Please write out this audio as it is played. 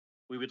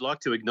We would like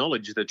to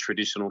acknowledge the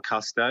traditional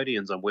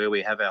custodians on where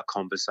we have our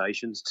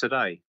conversations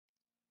today.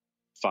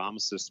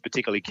 Pharmacists,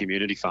 particularly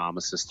community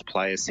pharmacists,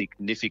 play a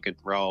significant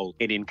role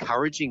in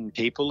encouraging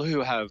people who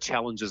have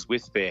challenges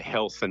with their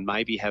health and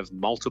maybe have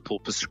multiple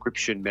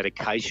prescription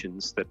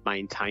medications that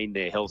maintain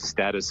their health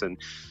status and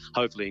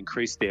hopefully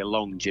increase their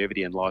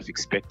longevity and life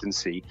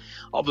expectancy.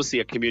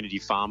 Obviously, a community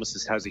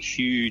pharmacist has a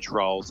huge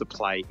role to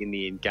play in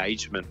the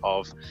engagement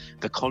of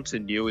the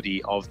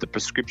continuity of the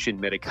prescription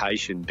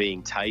medication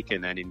being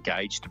taken and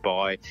engaged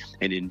by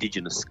an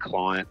Indigenous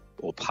client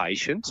or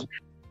patient.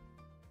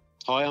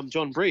 Hi, I'm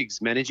John Briggs,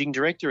 Managing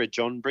Director at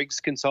John Briggs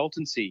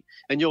Consultancy,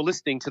 and you're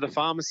listening to the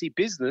Pharmacy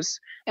Business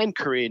and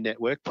Career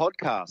Network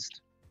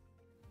podcast.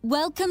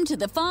 Welcome to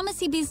the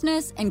Pharmacy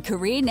Business and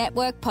Career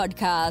Network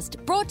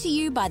podcast, brought to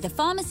you by the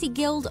Pharmacy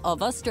Guild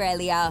of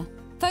Australia.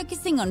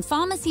 Focusing on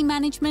pharmacy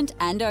management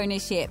and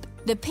ownership,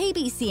 the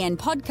PBCN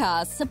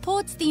podcast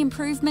supports the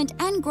improvement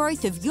and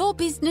growth of your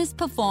business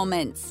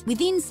performance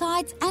with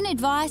insights and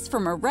advice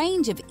from a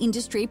range of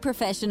industry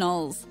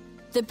professionals.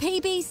 The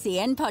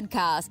PBCN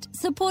podcast,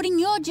 supporting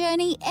your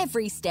journey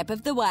every step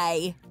of the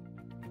way.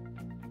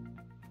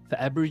 For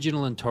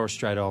Aboriginal and Torres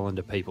Strait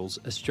Islander peoples,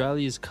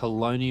 Australia's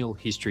colonial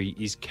history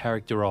is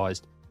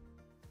characterised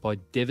by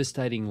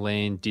devastating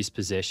land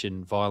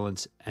dispossession,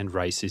 violence and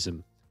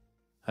racism.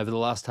 Over the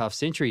last half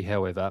century,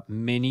 however,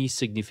 many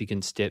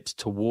significant steps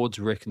towards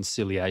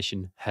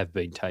reconciliation have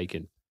been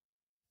taken.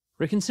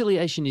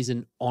 Reconciliation is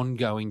an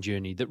ongoing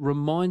journey that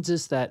reminds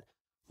us that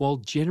while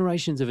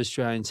generations of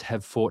Australians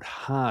have fought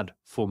hard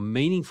for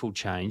meaningful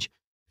change,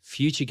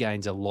 future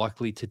gains are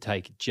likely to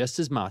take just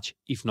as much,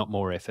 if not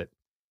more effort.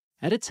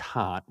 At its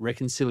heart,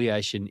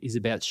 reconciliation is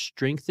about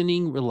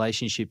strengthening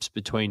relationships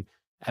between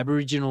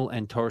Aboriginal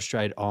and Torres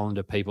Strait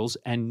Islander peoples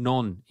and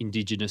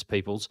non-Indigenous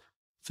peoples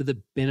for the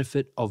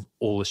benefit of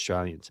all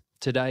Australians.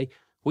 Today,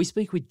 we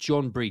speak with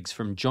John Briggs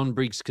from John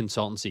Briggs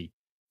Consultancy.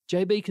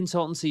 JB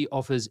Consultancy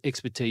offers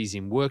expertise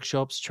in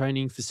workshops,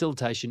 training,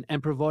 facilitation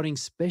and providing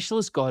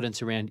specialist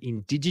guidance around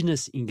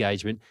Indigenous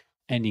engagement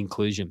and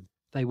inclusion.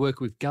 They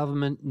work with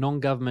government,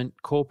 non-government,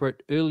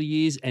 corporate, early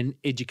years and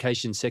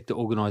education sector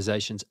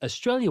organisations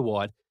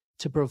Australia-wide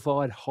to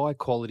provide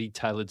high-quality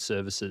tailored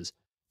services.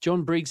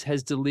 John Briggs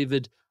has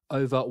delivered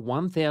over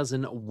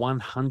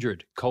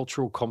 1,100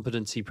 cultural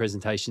competency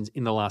presentations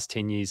in the last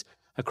 10 years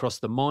across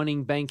the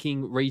mining,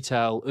 banking,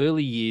 retail,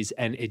 early years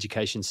and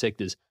education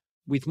sectors.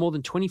 With more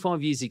than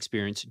 25 years'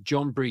 experience,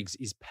 John Briggs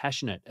is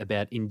passionate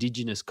about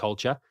Indigenous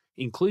culture,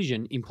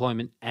 inclusion,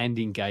 employment and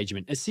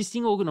engagement,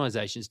 assisting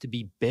organisations to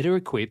be better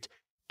equipped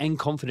and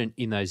confident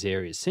in those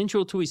areas.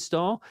 Central to his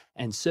style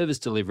and service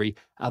delivery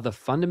are the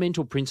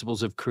fundamental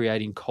principles of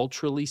creating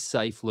culturally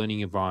safe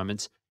learning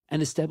environments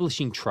and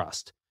establishing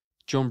trust.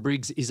 John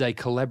Briggs is a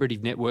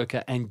collaborative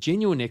networker and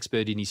genuine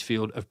expert in his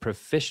field of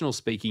professional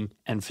speaking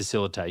and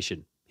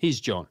facilitation.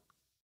 Here's John.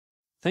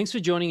 Thanks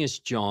for joining us,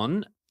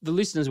 John. The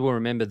listeners will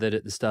remember that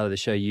at the start of the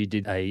show, you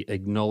did an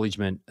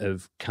acknowledgement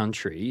of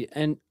country.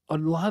 And I'd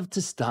love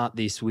to start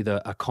this with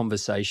a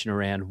conversation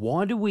around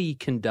why do we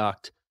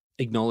conduct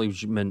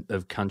acknowledgement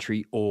of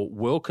country or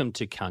welcome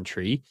to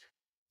country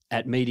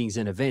at meetings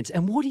and events?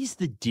 And what is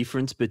the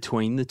difference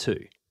between the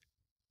two?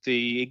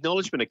 The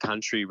Acknowledgement of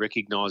Country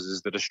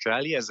recognises that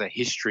Australia has a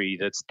history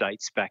that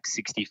dates back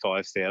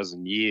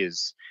 65,000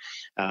 years.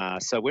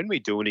 So when we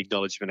do an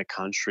Acknowledgement of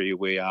Country,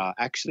 we are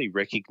actually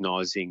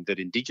recognising that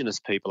Indigenous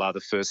people are the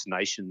First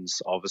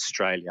Nations of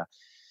Australia.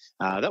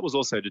 That was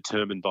also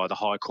determined by the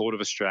High Court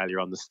of Australia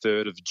on the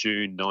 3rd of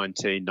June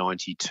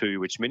 1992,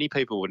 which many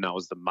people would know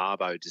as the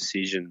Mabo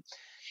decision.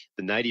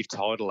 The Native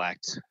Title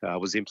Act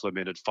was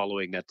implemented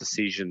following that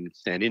decision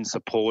and in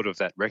support of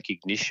that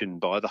recognition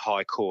by the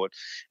High Court,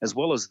 as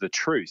well as the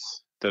truth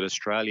that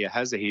Australia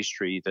has a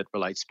history that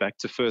relates back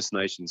to First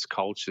Nations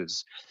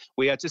cultures.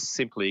 We are just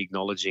simply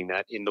acknowledging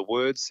that in the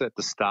words at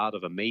the start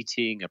of a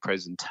meeting, a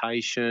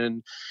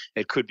presentation.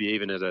 It could be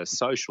even at a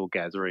social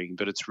gathering,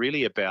 but it's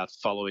really about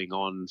following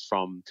on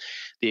from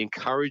the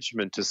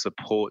encouragement to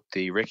support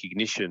the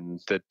recognition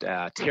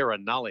that terra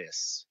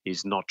nullius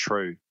is not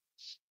true.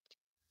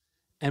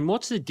 And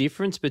what's the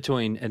difference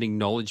between an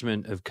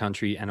acknowledgement of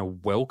country and a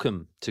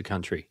welcome to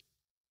country?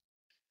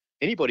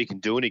 Anybody can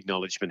do an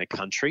acknowledgement of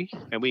country,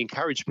 and we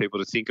encourage people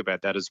to think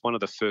about that as one of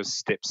the first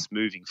steps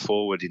moving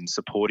forward in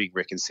supporting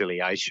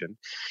reconciliation.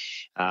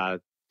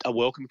 A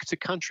welcome to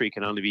country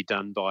can only be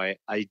done by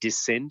a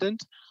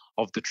descendant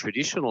of the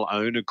traditional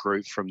owner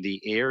group from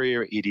the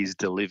area it is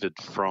delivered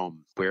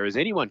from, whereas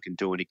anyone can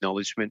do an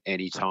acknowledgement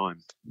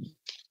anytime.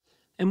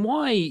 And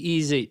why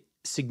is it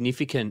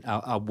significant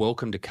a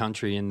welcome to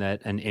country in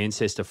that an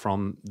ancestor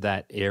from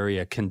that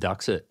area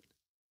conducts it?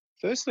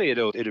 Firstly,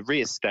 it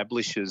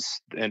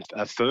re-establishes and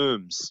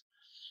affirms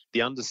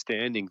the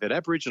understanding that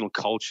Aboriginal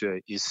culture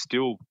is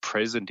still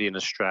present in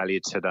Australia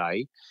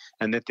today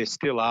and that there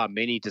still are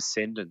many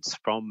descendants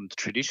from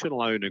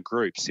traditional owner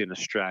groups in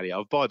Australia,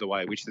 by the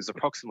way, which there's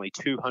approximately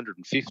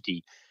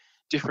 250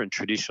 different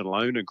traditional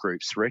owner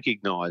groups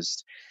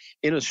recognised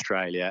in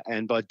Australia,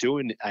 and by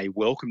doing a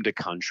welcome to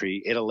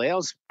country, it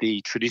allows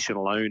the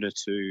traditional owner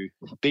to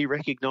be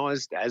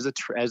recognised as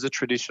a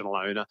traditional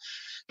owner.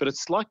 But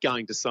it's like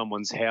going to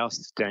someone's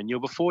house, Daniel.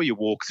 Before you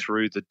walk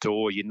through the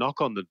door, you knock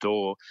on the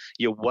door,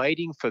 you're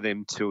waiting for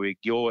them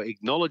you're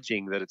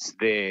acknowledging that it's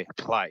their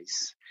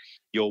place.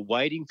 You're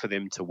waiting for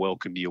them to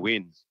welcome you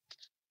in.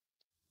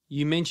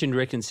 You mentioned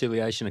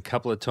reconciliation a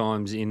couple of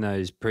times in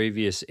those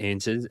previous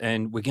answers,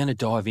 and we're going to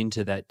dive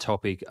into that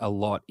topic a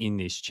lot in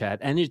this chat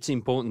and its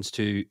importance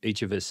to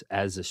each of us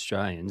as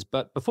Australians.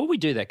 But before we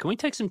do that, can we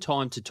take some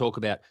time to talk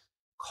about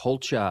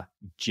culture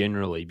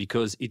generally?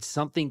 Because it's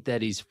something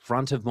that is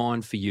front of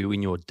mind for you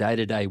in your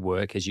day-to-day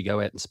work as you go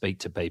out and speak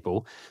to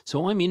people.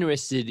 So I'm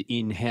interested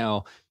in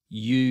how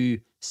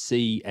you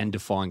see and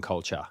define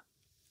culture.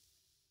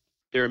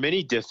 There are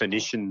many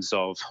definitions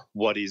of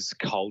what is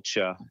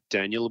culture,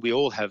 Daniel. We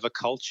all have a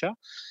culture.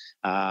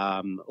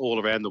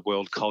 All around the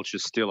world, culture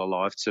is still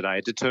alive today.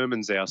 It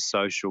determines our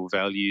social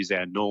values,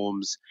 our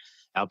norms,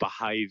 our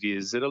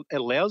behaviours. It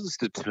allows us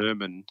to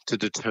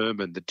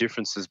determine the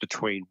differences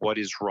between what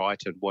is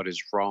right and what is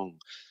wrong.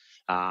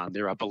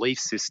 There are belief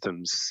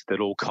systems that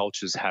all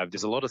cultures have.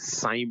 There's a lot of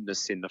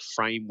sameness in the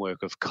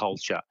framework of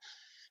culture.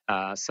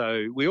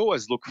 So we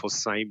always look for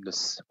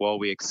sameness while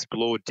we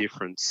explore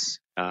difference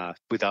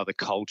with other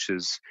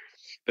cultures.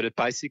 But it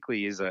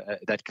basically is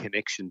that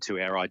connection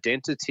to our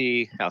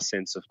identity, our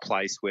sense of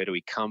place, where do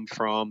we come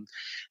from,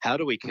 how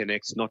do we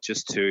connect not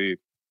just to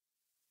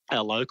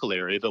our local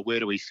area, but where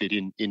do we fit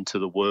into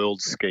the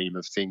world scheme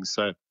of things.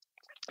 So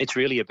it's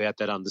really about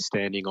that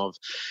understanding of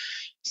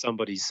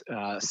somebody's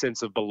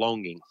sense of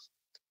belonging.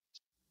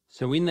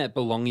 So in that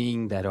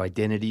belonging, that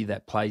identity,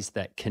 that place,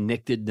 that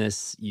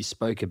connectedness, you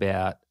spoke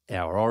about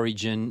our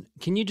origin.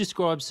 Can you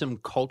describe some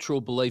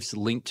cultural beliefs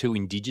linked to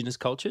Indigenous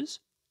cultures?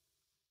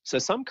 So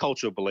some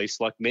cultural beliefs,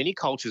 like many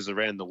cultures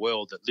around the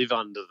world that live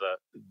under the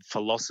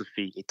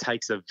philosophy, it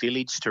takes a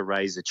village to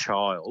raise a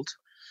child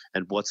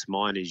and what's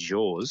mine is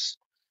yours.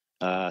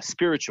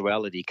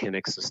 Spirituality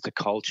connects us to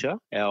culture.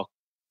 Our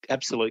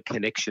absolute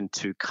connection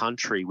to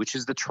country, which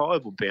is the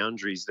tribal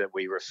boundaries that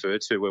we refer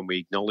to when we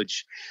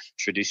acknowledge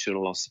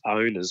traditional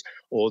owners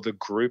or the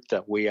group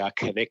that we are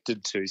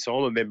connected to. So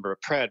I'm a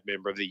proud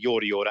member of the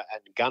Yorta Yorta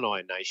and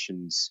Gunai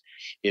nations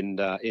in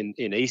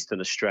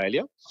Eastern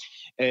Australia.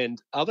 And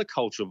other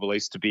cultural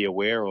beliefs to be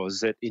aware of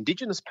is that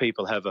Indigenous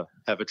people have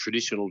a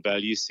traditional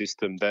value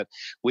system that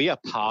we are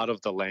part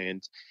of the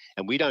land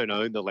and we don't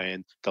own the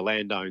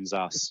land owns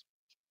us.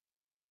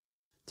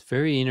 It's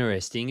very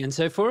interesting. And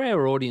so for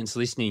our audience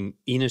listening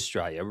in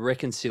Australia,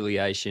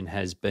 reconciliation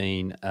has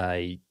been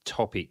a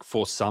topic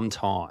for some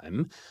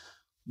time.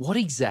 What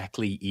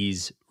exactly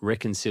is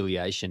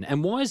reconciliation,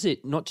 and why is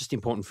it not just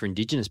important for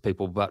Indigenous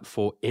people but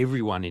for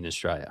everyone in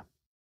Australia?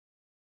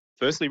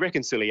 Firstly,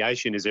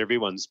 reconciliation is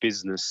everyone's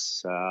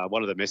business.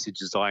 One of the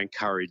messages I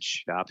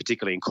encourage,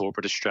 particularly in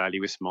corporate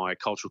Australia with my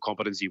cultural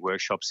competency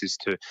workshops, is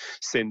to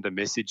send the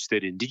message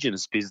that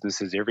Indigenous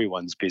business is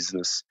everyone's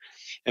business.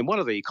 And one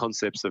of the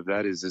concepts of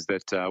that is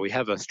that we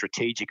have a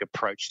strategic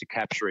approach to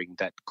capturing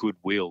that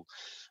goodwill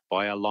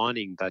by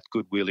aligning that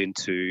goodwill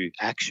into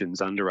actions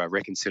under a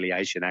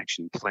reconciliation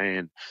action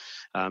plan.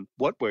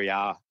 What we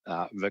are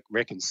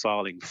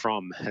reconciling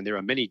from, and there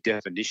are many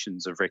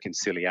definitions of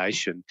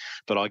reconciliation,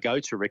 but I go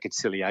to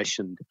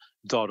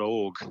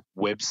reconciliation.org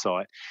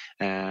website,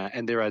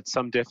 and there are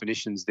some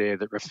definitions there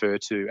that refer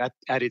to,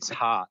 at its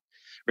heart,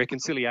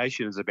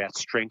 reconciliation is about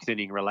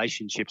strengthening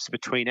relationships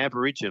between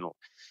Aboriginal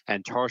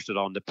and Torres Strait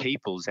Islander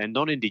peoples and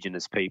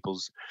non-Indigenous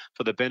peoples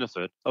for the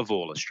benefit of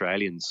all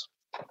Australians.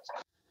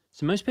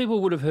 So most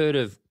people would have heard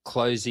of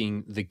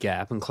Closing the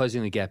Gap, and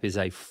Closing the Gap is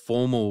a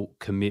formal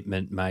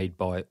commitment made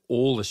by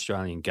all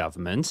Australian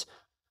governments.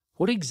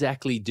 What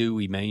exactly do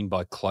we mean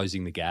by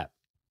closing the gap?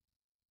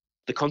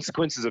 The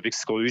consequences of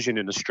exclusion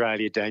in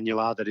Australia, Daniel,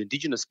 are that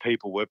Indigenous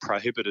people were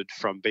prohibited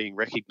from being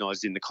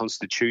recognised in the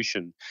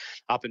Constitution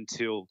up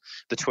until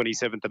the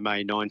 27th of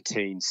May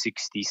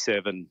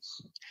 1967.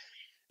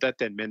 That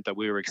then meant that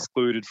we were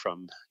excluded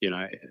from,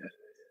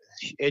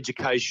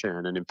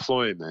 education and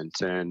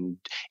employment and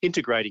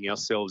integrating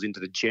ourselves into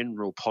the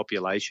general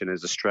population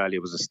as Australia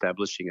was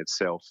establishing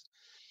itself.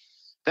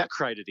 That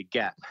created a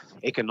gap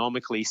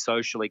economically,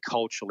 socially,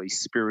 culturally,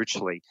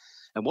 spiritually.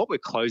 And what we're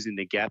closing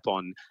the gap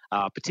on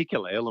are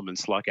particular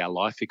elements like our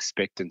life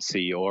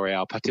expectancy or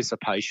our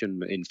participation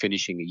in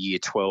finishing a year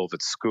 12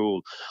 at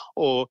school,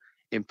 or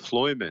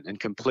employment and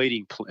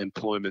completing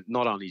employment,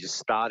 not only just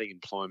starting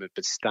employment,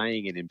 but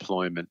staying in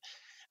employment.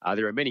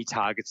 There are many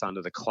targets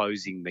under the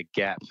Closing the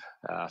Gap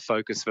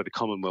focus for the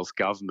Commonwealth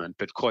Government,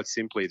 but quite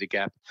simply the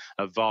gap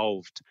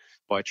evolved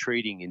by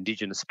treating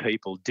Indigenous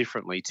people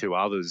differently to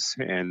others,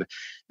 and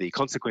the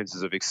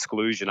consequences of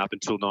exclusion up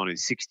until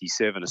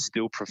 1967 are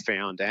still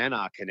profound and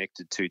are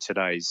connected to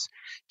today's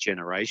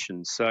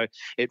generation. So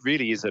it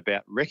really is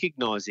about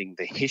recognising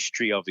the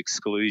history of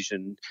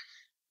exclusion,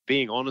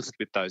 being honest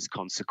with those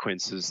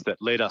consequences that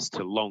led us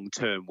to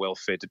long-term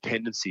welfare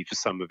dependency for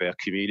some of our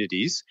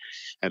communities,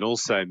 and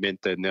also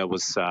meant that there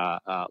was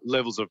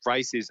levels of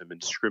racism and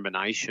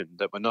discrimination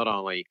that were not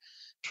only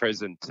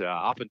present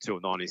up until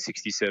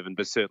 1967,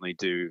 but certainly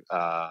do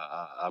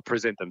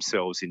present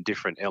themselves in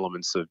different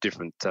elements of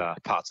different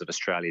parts of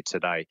Australia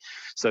today.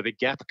 So the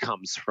gap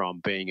comes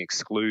from being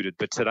excluded,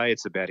 but today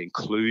it's about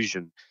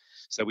inclusion.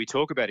 So we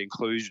talk about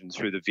inclusion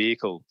through the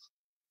vehicle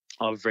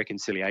of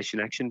reconciliation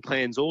action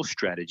plans or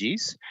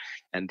strategies,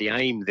 and the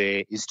aim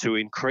there is to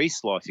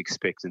increase life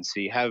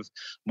expectancy, have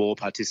more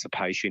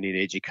participation in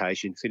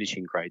education,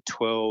 finishing grade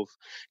 12,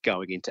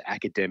 going into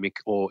academic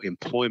or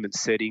employment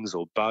settings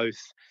or both.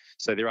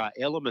 So there are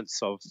elements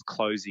of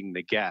closing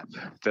the gap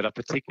that are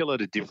particular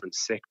to different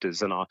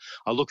sectors, and I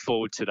look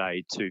forward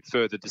today to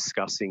further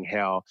discussing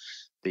how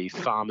the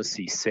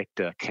pharmacy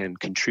sector can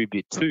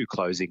contribute to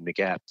closing the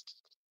gap.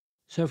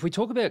 So if we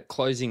talk about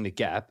closing the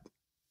gap,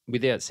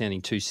 without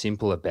sounding too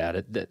simple about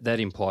it, that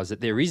implies that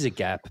there is a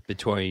gap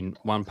between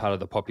one part of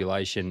the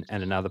population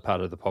and another part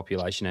of the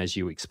population, as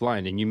you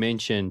explained. And you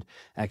mentioned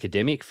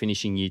academic,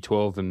 finishing year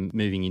 12 and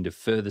moving into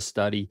further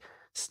study,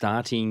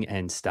 starting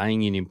and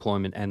staying in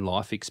employment and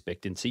life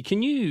expectancy.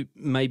 Can you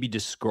maybe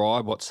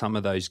describe what some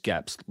of those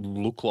gaps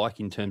look like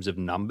in terms of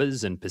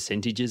numbers and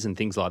percentages and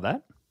things like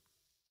that?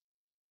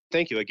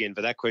 Thank you again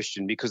for that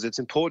question, because it's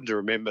important to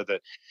remember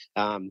that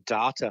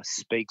data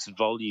speaks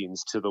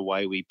volumes to the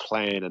way we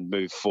plan and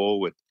move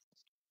forward.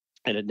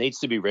 And it needs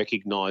to be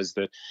recognised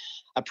that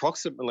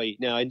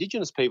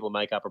Indigenous people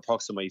make up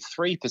approximately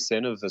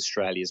 3% of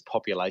Australia's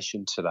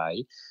population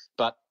today,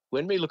 but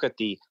when we look at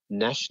the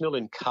national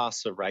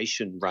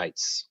incarceration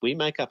rates, we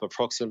make up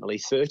approximately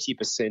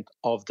 30%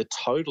 of the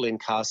total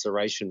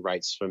incarceration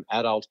rates from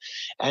adult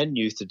and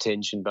youth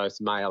detention, both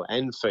male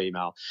and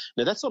female.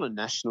 Now, that's on a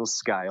national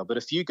scale, but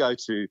if you go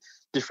to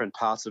different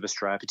parts of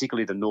Australia,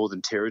 particularly the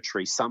Northern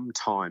Territory,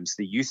 sometimes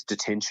the youth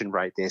detention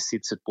rate there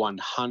sits at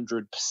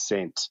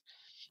 100%.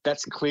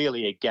 That's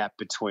clearly a gap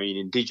between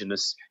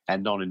Indigenous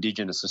and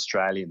non-Indigenous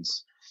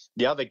Australians.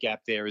 The other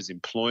gap there is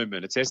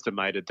employment. It's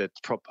estimated that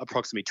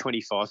approximately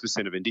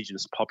 25% of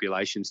Indigenous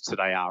populations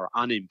today are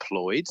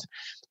unemployed,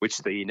 which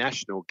the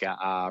national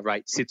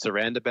rate sits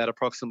around about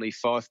approximately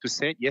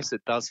 5%. Yes,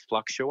 it does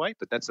fluctuate,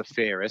 but that's a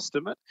fair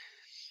estimate.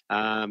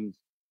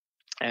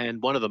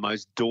 And one of the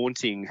most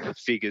daunting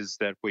figures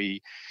that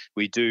we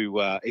do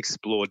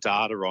explore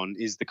data on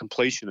is the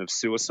completion of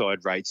suicide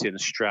rates in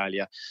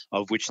Australia,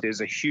 of which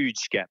there's a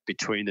huge gap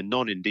between the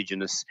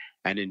non-Indigenous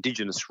and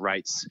Indigenous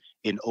rates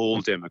in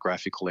all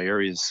demographical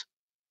areas.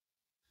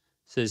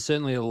 So there's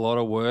certainly a lot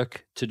of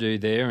work to do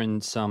there,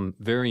 and some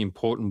very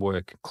important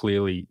work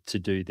clearly to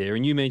do there.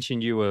 And you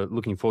mentioned you were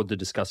looking forward to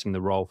discussing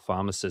the role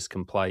pharmacists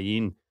can play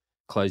in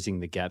closing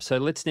the gap. So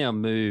let's now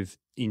move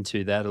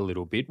into that a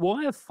little bit.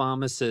 Why are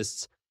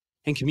pharmacists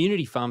and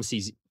community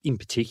pharmacies in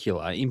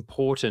particular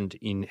important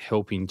in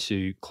helping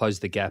to close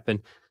the gap?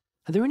 And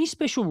are there any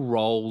special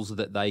roles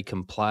that they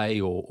can play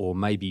or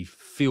maybe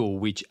fill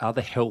which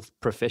other health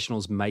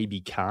professionals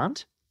maybe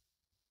can't?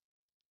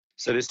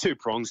 So there's two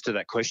prongs to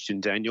that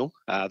question, Daniel.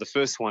 The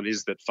first one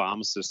is that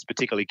pharmacists,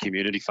 particularly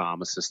community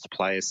pharmacists,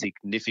 play a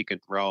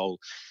significant role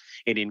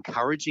in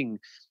encouraging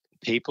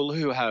people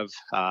who have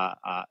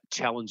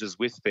challenges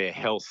with their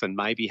health and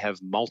maybe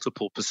have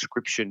multiple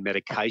prescription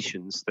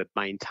medications that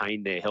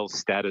maintain their health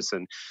status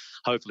and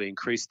hopefully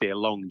increase their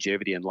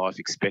longevity and life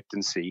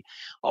expectancy.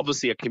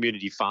 Obviously, a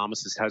community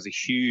pharmacist has a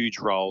huge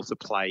role to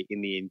play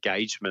in the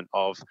engagement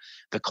of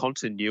the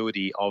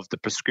continuity of the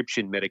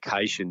prescription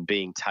medication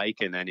being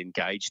taken and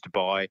engaged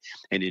by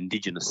an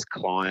Indigenous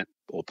client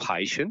or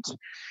patient,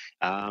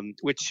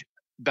 which,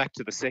 back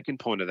to the second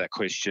point of that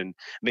question,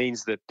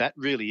 means that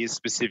really is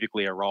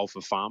specifically a role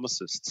for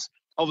pharmacists.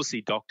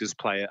 Obviously, doctors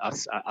play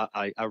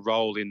a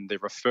role in the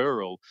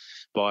referral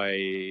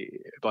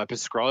by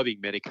prescribing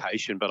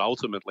medication, but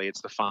ultimately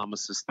it's the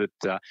pharmacist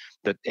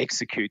that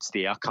executes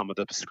the outcome of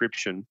the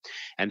prescription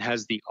and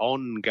has the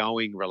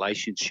ongoing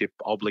relationship,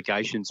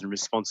 obligations and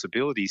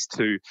responsibilities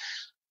to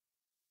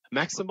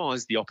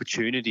maximise the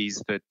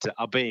opportunities that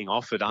are being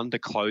offered under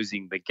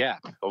closing the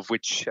gap, of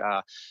which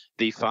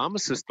the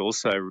pharmacist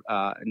also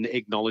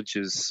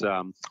acknowledges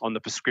on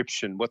the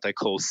prescription what they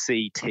call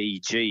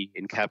CTG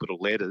in capital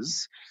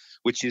letters,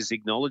 which is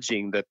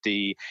acknowledging that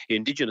the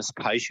Indigenous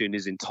patient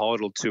is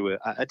entitled to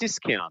a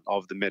discount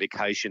of the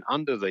medication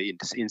under the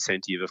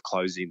incentive of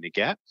closing the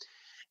gap.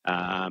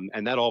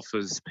 And that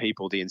offers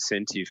people the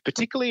incentive,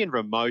 particularly in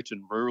remote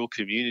and rural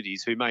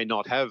communities who may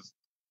not have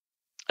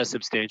a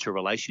substantial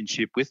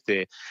relationship with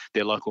their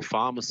local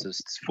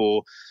pharmacists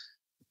for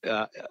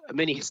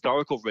many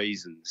historical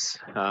reasons,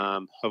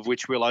 of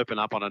which we'll open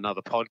up on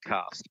another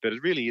podcast. But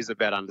it really is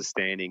about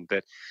understanding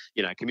that,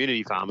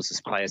 community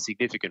pharmacists play a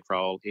significant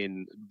role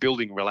in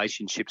building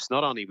relationships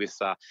not only with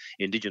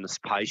Indigenous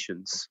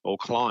patients or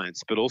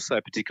clients, but also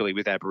particularly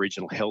with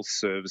Aboriginal health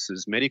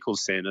services, medical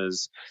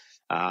centres,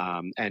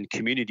 and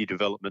community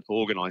development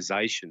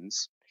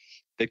organisations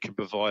that can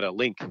provide a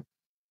link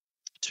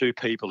to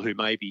people who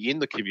may be in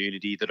the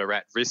community that are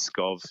at risk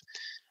of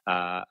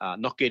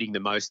not getting the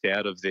most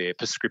out of their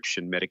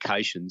prescription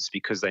medications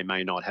because they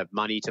may not have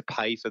money to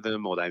pay for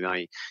them, or they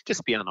may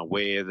just be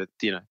unaware that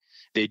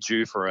they're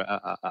due for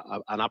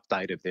an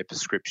update of their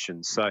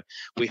prescription. So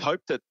we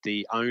hope that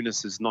the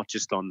onus is not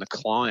just on the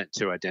client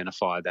to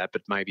identify that,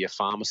 but maybe a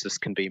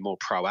pharmacist can be more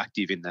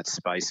proactive in that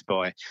space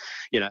by,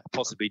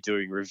 possibly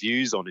doing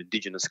reviews on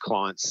Indigenous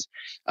clients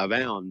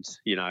around,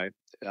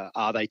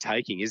 are they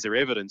taking, is there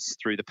evidence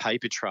through the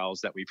paper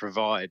trails that we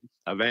provide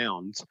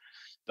around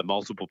the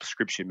multiple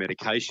prescription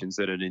medications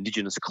that an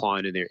Indigenous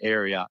client in their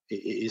area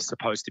is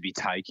supposed to be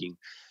taking.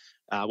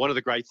 One of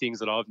the great things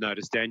that I've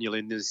noticed, Daniel,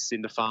 in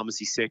the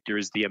pharmacy sector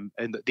is the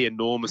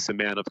enormous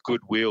amount of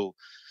goodwill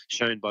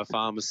shown by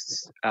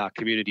pharmacists,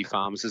 community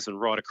pharmacists, and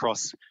right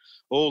across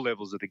all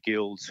levels of the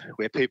guild,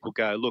 where people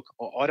go, look,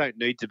 I don't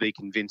need to be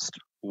convinced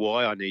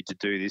why I need to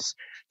do this.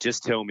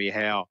 Just tell me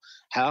how.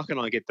 How can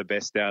I get the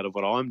best out of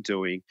what I'm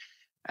doing?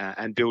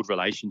 And build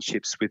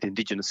relationships with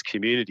Indigenous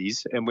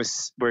communities. And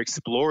we're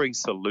exploring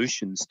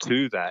solutions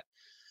to that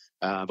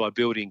by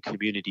building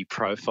community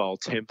profile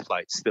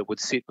templates that would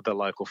sit with the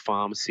local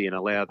pharmacy and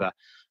allow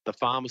the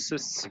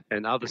pharmacists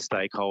and other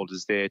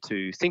stakeholders there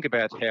to think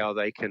about how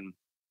they can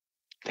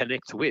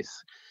connect with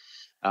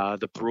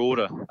the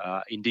broader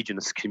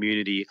Indigenous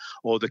community,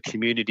 or the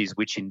communities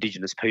which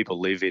Indigenous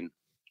people live in.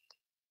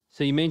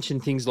 So you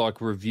mentioned things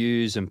like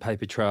reviews and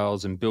paper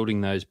trails and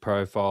building those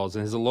profiles,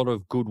 and there's a lot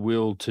of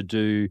goodwill to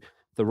do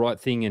the right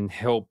thing and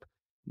help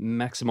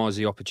maximise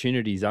the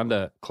opportunities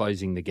under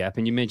closing the gap.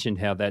 And you mentioned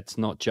how that's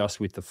not just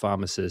with the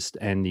pharmacist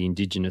and the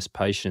Indigenous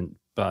patient,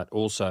 but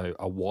also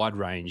a wide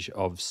range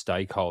of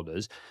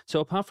stakeholders. So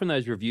apart from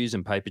those reviews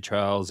and paper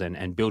trails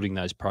and building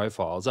those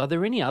profiles, are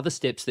there any other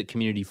steps that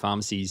community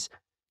pharmacies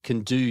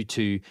can do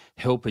to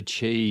help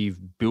achieve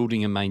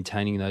building and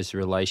maintaining those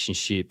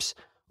relationships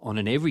on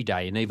an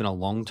everyday and even a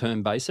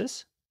long-term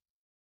basis?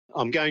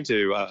 I'm going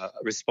to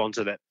respond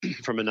to that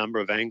from a number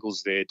of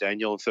angles there,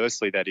 Daniel. And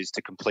firstly, that is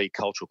to complete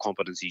cultural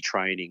competency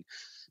training,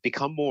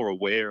 become more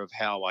aware of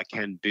how I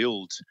can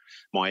build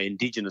my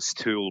Indigenous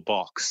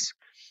toolbox,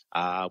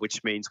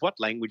 which means what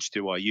language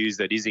do I use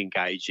that is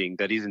engaging,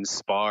 that is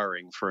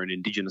inspiring for an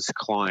Indigenous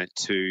client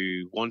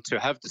to want to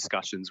have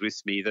discussions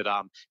with me that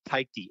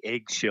take the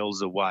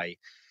eggshells away.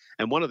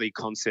 And one of the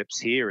concepts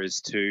here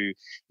is to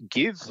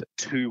give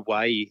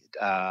two-way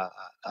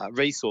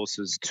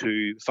resources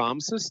to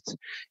pharmacists.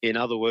 In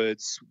other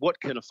words, what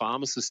can a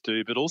pharmacist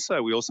do? But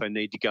also, we also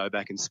need to go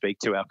back and speak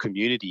to our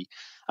community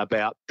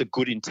about the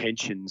good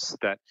intentions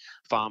that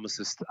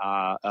pharmacists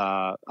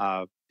are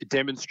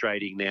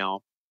demonstrating now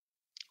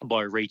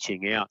by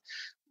reaching out.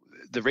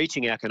 The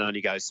reaching out can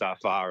only go so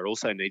far. It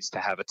also needs to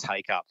have a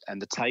take-up,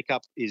 and the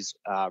take-up is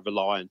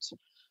reliant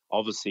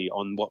obviously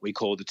on what we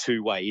call the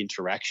two-way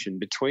interaction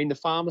between the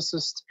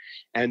pharmacist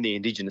and the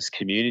Indigenous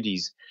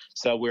communities.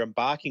 So we're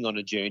embarking on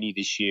a journey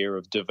this year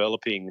of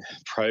developing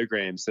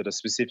programs that are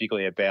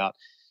specifically about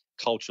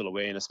cultural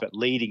awareness, but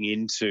leading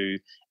into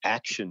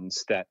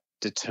actions that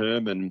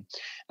determine,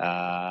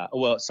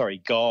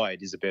 guide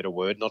is a better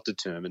word, not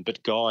determine,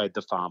 but guide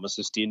the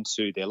pharmacist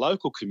into their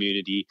local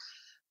community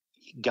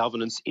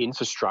governance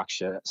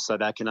infrastructure so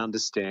they can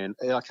understand,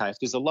 okay, if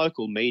there's a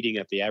local meeting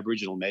at the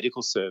Aboriginal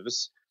Medical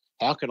Service,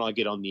 how can I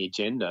get on the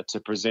agenda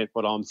to present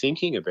what I'm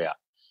thinking about?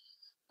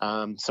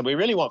 So we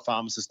really want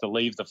pharmacists to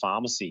leave the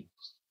pharmacy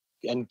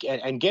and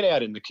get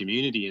out in the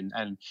community.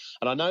 And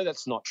I know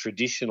that's not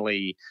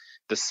traditionally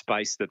the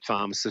space that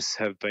pharmacists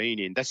have been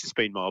in. That's just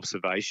been my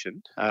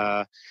observation.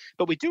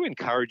 But we do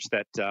encourage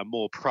that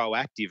more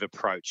proactive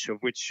approach, of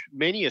which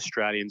many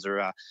Australians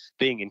are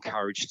being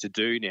encouraged to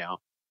do now,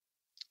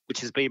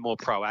 which has been more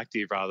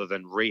proactive rather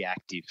than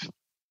reactive.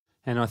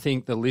 And I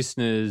think the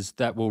listeners,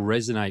 that will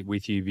resonate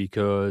with you,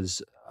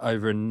 because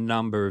over a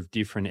number of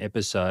different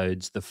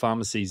episodes, the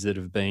pharmacies that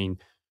have been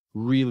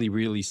really,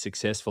 really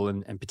successful,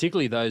 and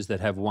particularly those that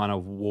have won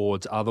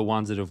awards, are the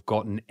ones that have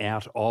gotten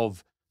out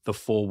of the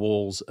four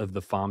walls of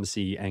the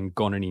pharmacy and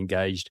gone and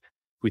engaged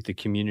with the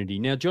community.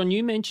 Now, John,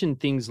 you mentioned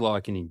things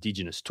like an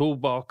Indigenous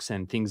toolbox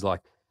and things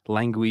like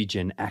language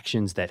and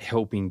actions that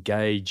help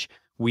engage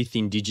with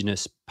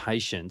Indigenous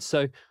patients.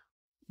 So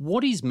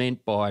what is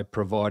meant by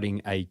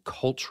providing a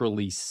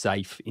culturally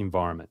safe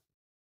environment?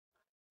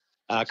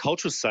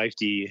 Cultural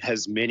safety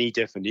has many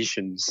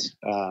definitions,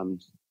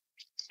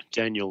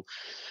 Daniel.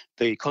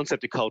 The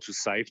concept of cultural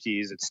safety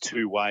is it's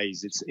two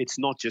ways. It's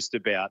not just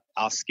about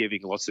us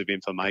giving lots of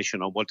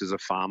information on what does a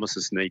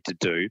pharmacist need to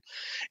do.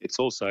 It's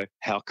also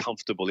how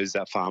comfortable is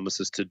that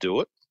pharmacist to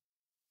do it,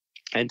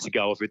 and to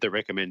go off with the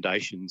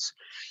recommendations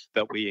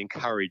that we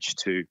encourage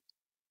to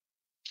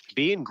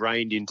be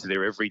ingrained into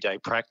their everyday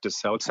practice.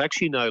 So it's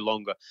actually no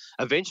longer,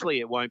 eventually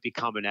it won't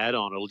become an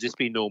add-on, it'll just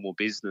be normal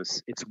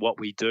business. It's what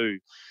we do.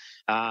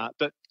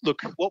 But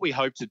look, what we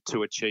hope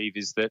to achieve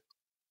is that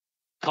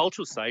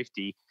cultural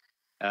safety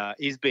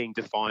is being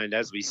defined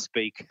as we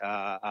speak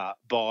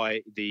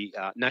by the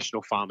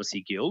National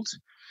Pharmacy Guild.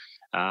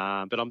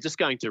 But I'm just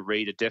going to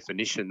read a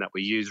definition that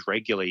we use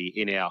regularly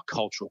in our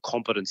cultural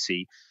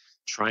competency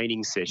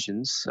training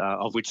sessions,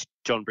 of which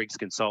John Briggs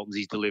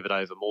Consultancy's delivered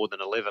over more than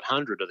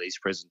 1,100 of these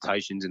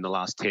presentations in the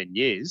last 10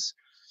 years.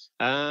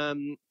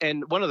 And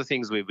one of the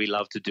things we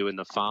love to do in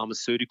the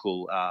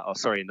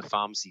in the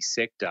pharmacy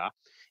sector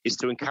is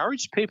to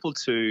encourage people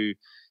to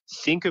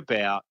think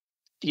about,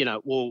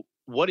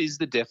 what is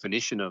the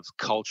definition of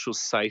cultural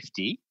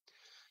safety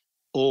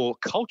or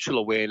cultural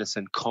awareness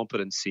and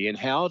competency, and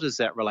how does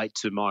that relate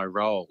to my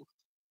role?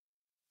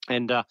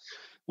 And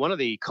one of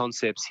the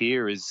concepts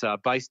here is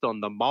based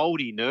on the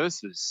Māori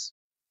nurses.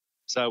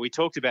 So we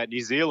talked about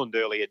New Zealand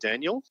earlier,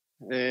 Daniel,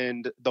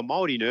 and the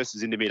Māori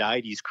nurses in the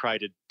mid-80s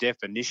created a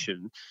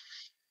definition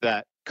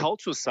that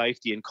cultural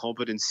safety and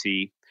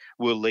competency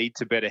will lead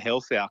to better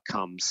health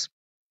outcomes,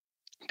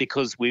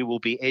 because we will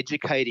be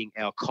educating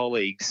our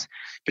colleagues,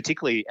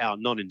 particularly our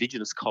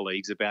non-Indigenous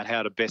colleagues, about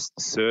how to best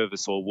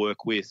service or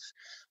work with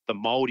the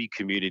Māori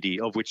community,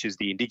 of which is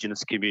the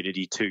Indigenous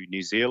community to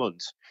New Zealand.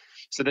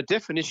 So the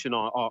definition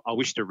I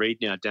wish to read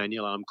now,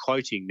 Daniel, and I'm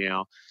quoting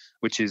now,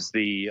 which is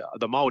the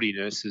Māori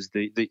nurses,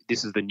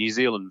 this is the New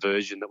Zealand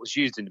version that was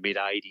used in the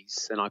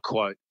mid-80s, and I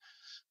quote,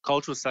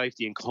 "Cultural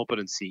safety and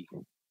competency.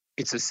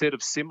 It's a set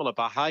of similar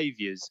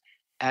behaviours,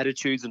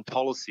 attitudes and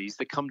policies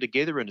that come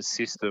together in a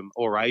system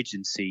or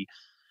agency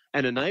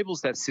and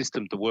enables that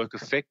system to work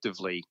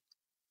effectively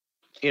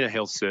in a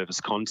health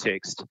service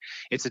context.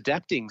 It's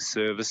adapting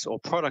service or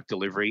product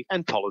delivery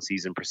and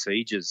policies and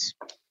procedures."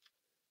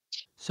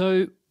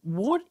 So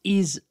what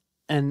is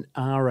an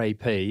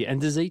RAP, and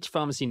does each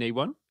pharmacy need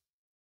one?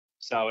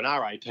 So an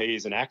RAP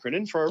is an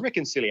acronym for a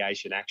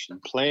Reconciliation Action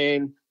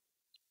Plan.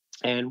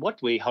 And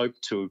what we hope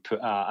to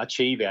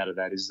achieve out of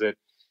that is that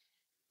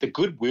the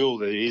goodwill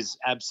that is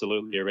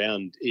absolutely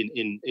around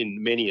in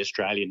many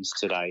Australians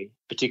today,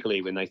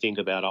 particularly when they think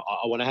about,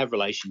 I want to have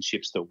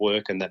relationships that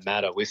work and that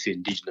matter with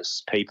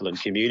Indigenous people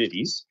and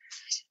communities.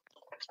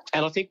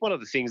 And I think one of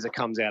the things that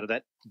comes out of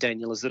that,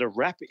 Daniel, is that a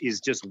RAP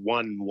is just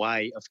one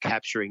way of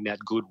capturing that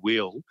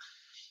goodwill.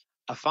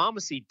 A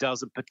pharmacy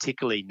doesn't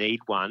particularly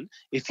need one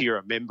if you're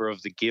a member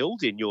of the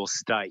guild in your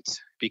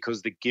state,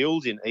 because the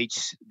guild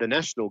the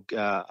national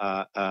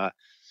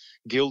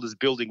guild is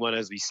building one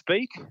as we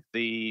speak.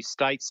 The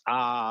states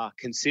are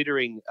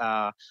considering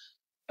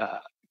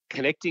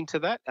connecting to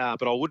that,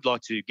 but I would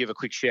like to give a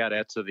quick shout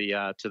out to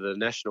the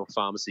National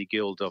Pharmacy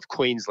Guild of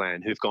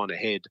Queensland, who've gone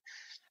ahead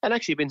and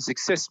actually been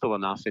successful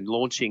enough in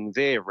launching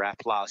their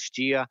RAP last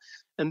year.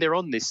 And they're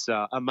on this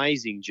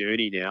amazing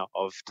journey now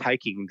of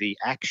taking the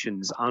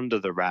actions under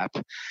the RAP,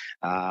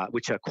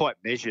 which are quite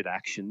measured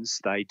actions.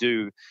 They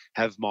do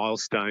have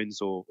milestones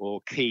or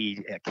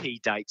key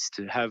dates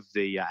to have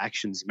the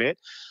actions met,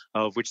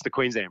 of which the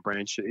Queensland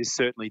branch is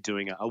certainly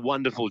doing a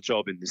wonderful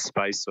job in this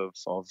space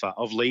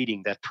of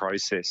leading that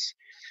process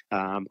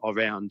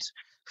around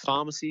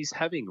pharmacies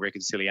having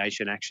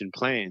reconciliation action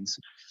plans.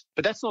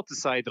 But that's not to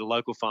say that a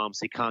local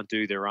pharmacy can't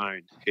do their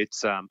own.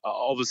 It's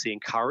obviously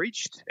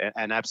encouraged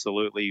and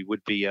absolutely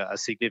would be a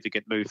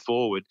significant move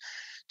forward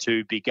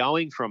to be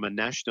going from a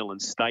national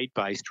and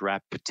state-based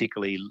RAP,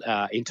 particularly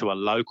into a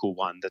local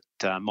one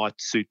that might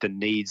suit the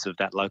needs of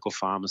that local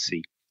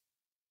pharmacy.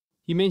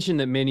 You mentioned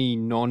that many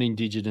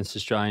non-Indigenous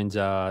Australians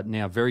are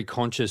now very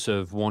conscious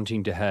of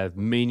wanting to have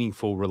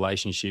meaningful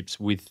relationships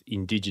with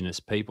Indigenous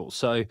people.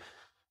 So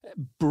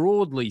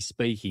broadly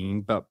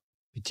speaking, but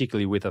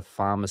particularly with a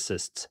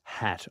pharmacist's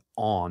hat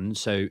on,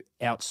 so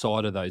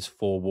outside of those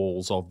four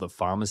walls of the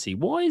pharmacy,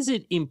 why is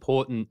it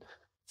important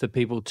for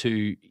people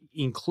to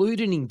include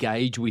and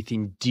engage with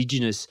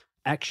Indigenous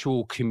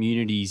actual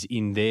communities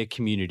in their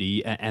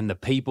community and the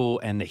people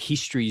and the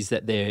histories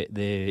that there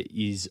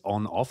is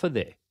on offer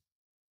there?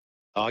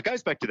 It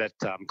goes back to that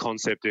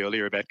concept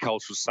earlier about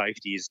cultural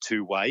safety is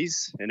two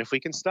ways. And if we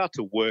can start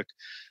to work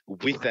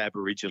with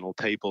Aboriginal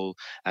people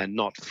and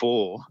not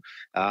for,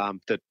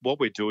 that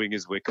what we're doing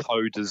is we're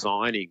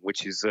co-designing,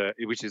 which is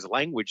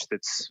language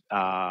that's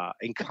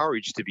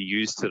encouraged to be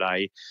used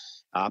today,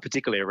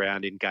 particularly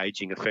around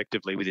engaging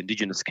effectively with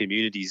Indigenous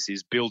communities,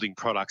 is building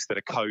products that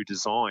are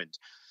co-designed.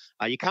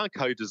 You can't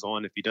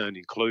co-design if you don't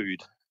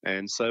include.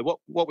 And so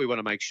what we want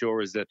to make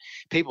sure is that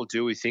people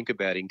do think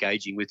about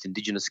engaging with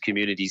Indigenous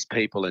communities,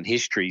 people and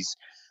histories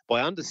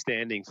by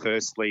understanding,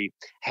 firstly,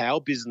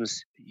 how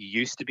business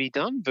used to be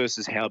done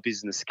versus how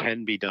business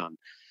can be done.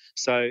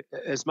 So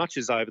as much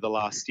as over the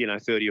last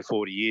 30 or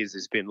 40 years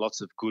there's been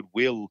lots of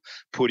goodwill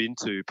put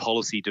into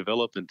policy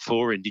development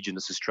for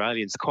Indigenous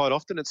Australians, quite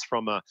often it's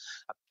from a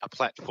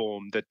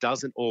platform that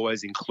doesn't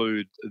always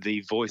include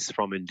the voice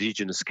from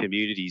Indigenous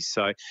communities.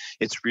 So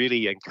it's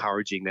really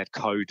encouraging that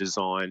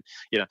co-design.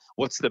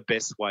 What's the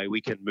best way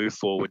we can move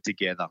forward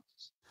together?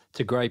 It's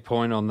a great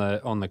point on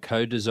the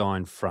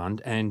co-design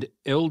front, and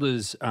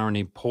elders are an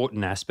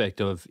important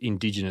aspect of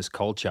Indigenous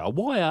culture.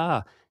 Why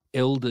are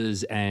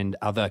elders and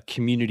other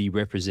community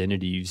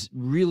representatives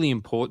really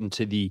important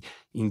to the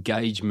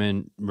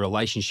engagement,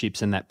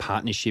 relationships and that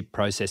partnership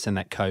process and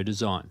that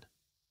co-design?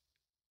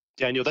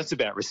 Daniel, that's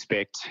about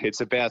respect.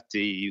 It's about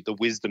the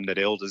wisdom that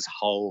elders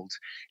hold.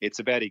 It's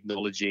about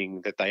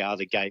acknowledging that they are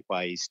the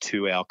gateways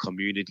to our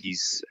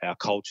communities, our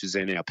cultures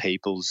and our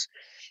peoples.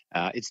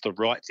 It's the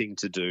right thing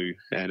to do,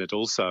 and it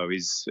also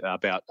is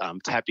about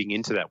tapping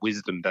into that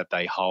wisdom that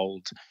they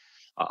hold.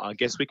 I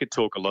guess we could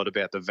talk a lot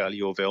about the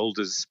value of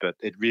elders, but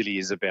it really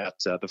is about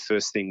the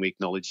first thing we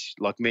acknowledge,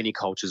 like many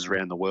cultures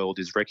around the world,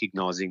 is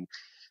recognising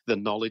the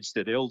knowledge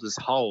that elders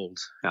hold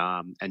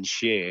and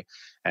share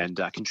and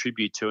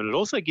contribute to. And it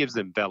also gives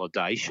them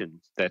validation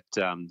that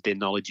their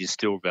knowledge is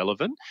still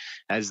relevant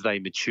as they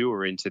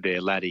mature into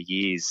their latter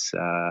years.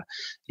 I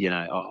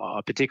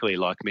particularly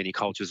like many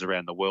cultures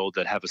around the world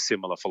that have a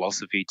similar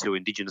philosophy to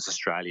Indigenous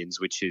Australians,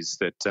 which is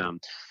that,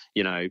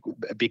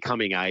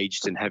 becoming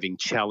aged and having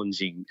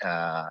challenging,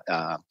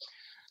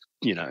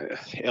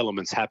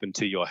 elements happen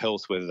to your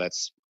health, whether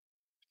that's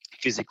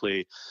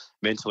physically,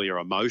 mentally, or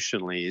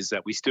emotionally, is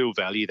that we still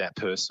value that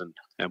person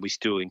and we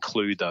still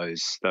include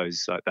those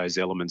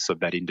elements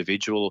of that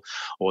individual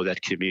or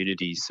that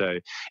community. So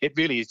it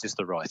really is just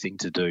the right thing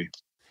to do.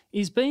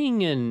 Is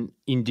being an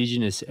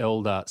Indigenous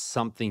elder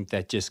something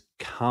that just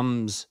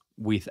comes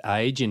with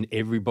age and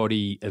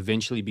everybody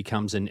eventually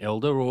becomes an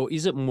elder, or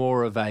is it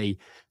more of a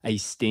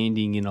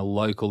standing in a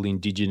local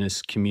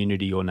Indigenous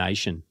community or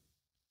nation?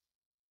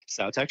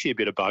 So it's actually a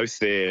bit of both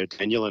there,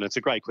 Daniel, and it's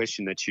a great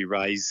question that you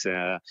raise.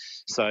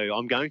 So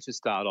I'm going to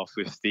start off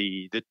with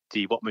the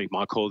what we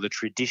might call the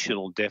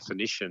traditional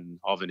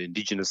definition of an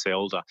Indigenous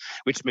elder,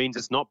 which means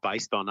it's not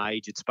based on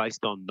age, it's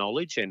based on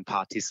knowledge and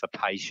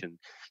participation.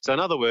 So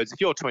in other words,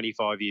 if you're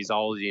 25 years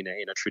old in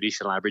a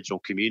traditional Aboriginal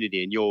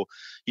community and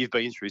you've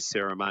been through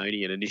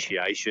ceremony and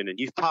initiation and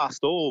you've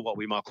passed all what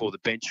we might call the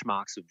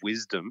benchmarks of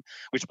wisdom,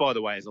 which by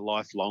the way is a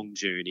lifelong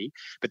journey,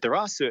 but there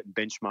are certain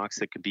benchmarks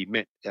that can be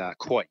met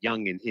quite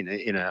young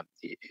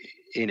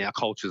in our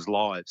culture's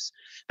lives,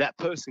 that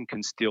person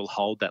can still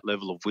hold that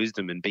level of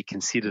wisdom and be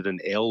considered an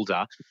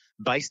elder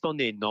based on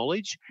their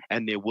knowledge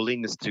and their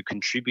willingness to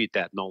contribute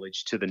that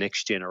knowledge to the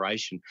next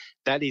generation.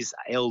 That is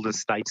elder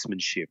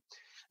statesmanship.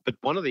 But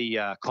one of the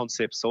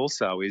concepts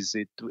also is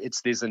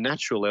there's a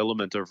natural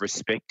element of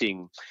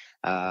respecting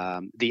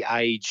the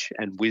age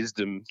and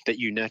wisdom that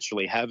you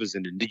naturally have as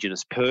an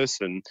Indigenous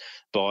person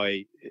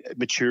by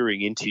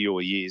maturing into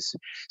your years.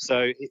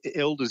 So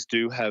elders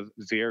do have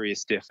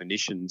various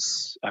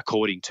definitions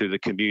according to the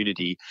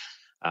community,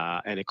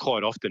 and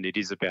quite often it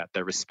is about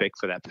the respect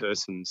for that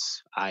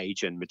person's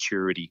age and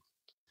maturity.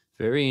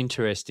 Very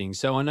interesting.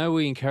 So I know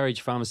we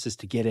encourage pharmacists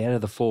to get out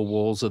of the four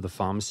walls of the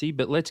pharmacy,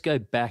 but let's go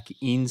back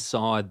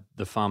inside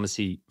the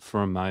pharmacy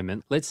for a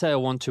moment. Let's say I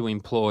want to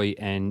employ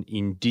an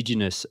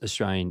Indigenous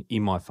Australian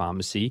in my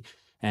pharmacy,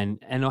 and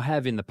I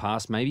have in the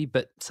past maybe,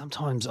 but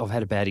sometimes I've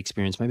had a bad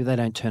experience. Maybe they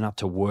don't turn up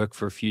to work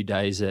for a few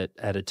days at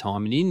a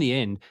time, and in the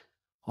end,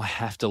 I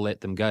have to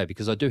let them go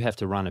because I do have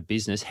to run a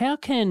business. How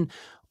can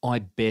I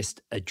best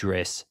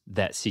address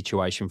that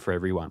situation for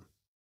everyone?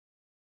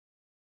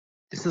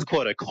 This is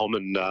quite a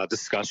common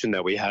discussion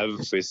that we have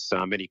with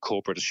many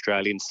corporate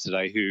Australians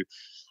today who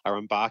are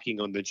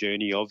embarking on the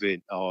journey of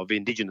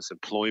Indigenous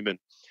employment,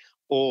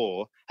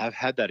 or have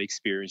had that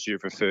experience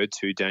you've referred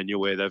to,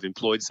 Daniel, where they've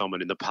employed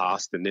someone in the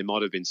past and there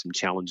might have been some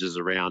challenges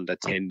around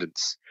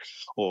attendance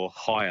or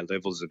higher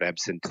levels of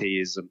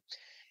absenteeism.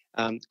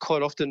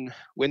 Quite often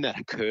when that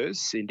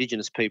occurs,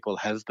 Indigenous people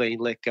have been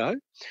let go.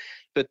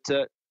 But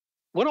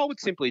what I would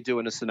simply do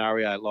in a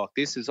scenario like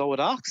this is I would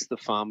ask the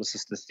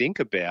pharmacist to think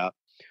about,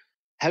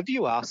 have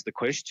you asked the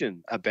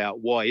question about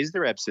why is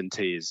there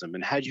absenteeism,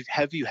 and have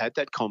you had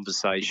that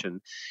conversation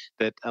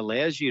that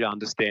allows you to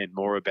understand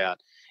more about,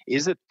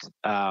 is it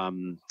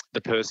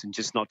the person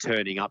just not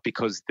turning up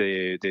because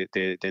they're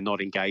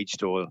not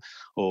engaged or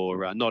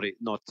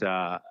not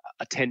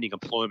attending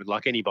employment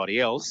like anybody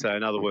else? So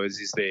in other words,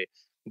 is there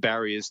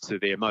barriers to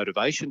their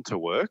motivation to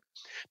work?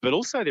 But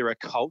also there are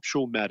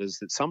cultural matters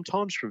that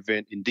sometimes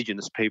prevent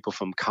Indigenous people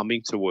from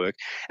coming to work,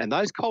 and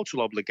those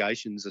cultural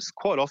obligations are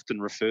quite often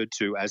referred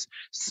to as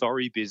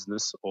sorry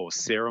business or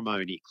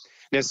ceremony.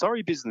 Now,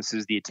 sorry business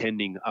is the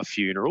attending a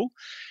funeral.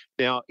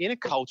 Now, in a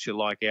culture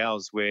like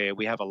ours where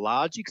we have a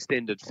large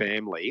extended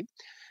family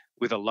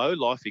with a low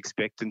life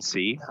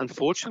expectancy,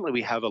 unfortunately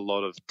we have a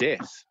lot of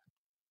death.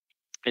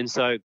 And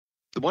so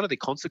one of the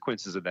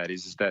consequences of that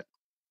is that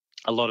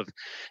a lot of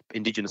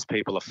Indigenous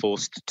people are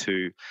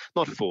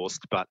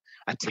but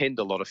attend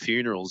a lot of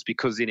funerals,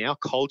 because in our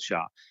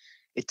culture,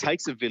 it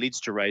takes a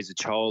village to raise a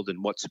child,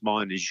 and what's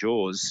mine is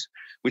yours,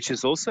 which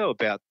is also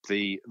about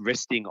the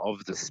resting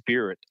of the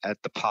spirit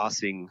at the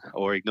passing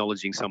or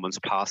acknowledging someone's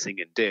passing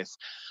and death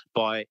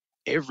by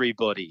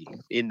everybody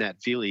in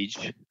that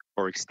village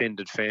or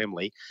extended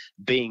family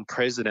being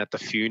present at the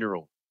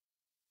funeral.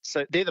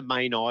 So they're the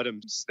main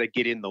items that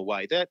get in the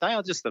way. They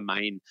are just the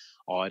main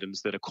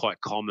items that are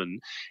quite common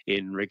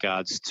in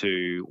regards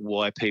to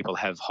why people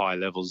have high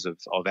levels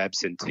of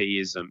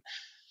absenteeism.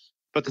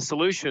 But the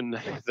solution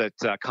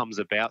that comes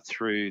about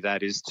through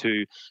that is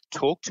to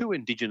talk to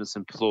Indigenous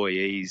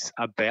employees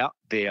about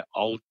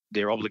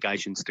their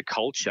obligations to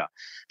culture,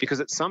 because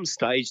at some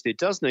stage there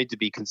does need to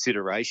be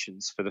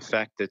considerations for the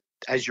fact that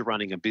as you're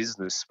running a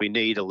business, we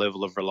need a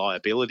level of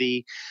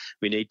reliability.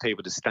 We need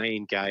people to stay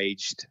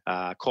engaged.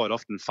 Quite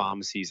often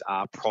pharmacies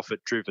are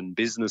profit-driven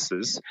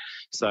businesses,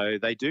 so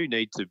they do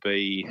need to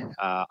be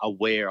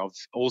aware of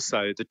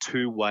also the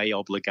two-way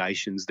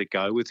obligations that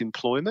go with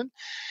employment.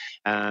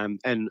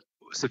 And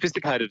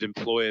sophisticated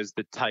employers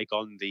that take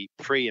on the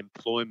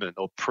pre-employment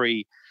or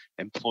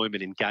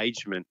pre-employment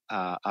engagement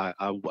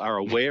are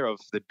aware of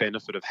the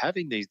benefit of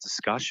having these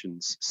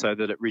discussions so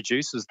that it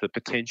reduces the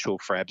potential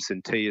for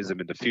absenteeism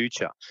in the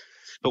future.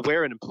 But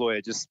where an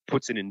employer just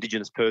puts an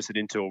Indigenous person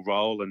into a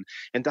role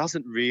and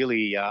doesn't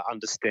really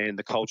understand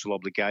the cultural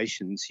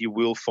obligations, you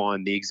will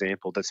find the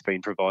example that's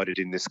been provided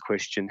in this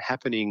question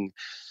happening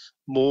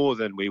more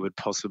than we would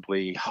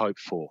possibly hope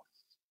for.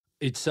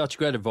 It's such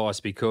great advice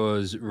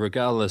because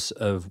regardless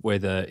of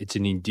whether it's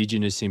an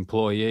Indigenous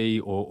employee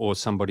or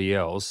somebody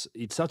else,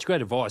 it's such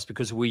great advice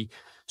because we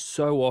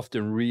so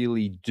often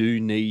really do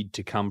need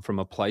to come from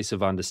a place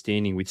of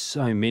understanding with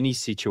so many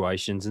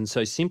situations. And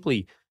so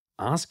simply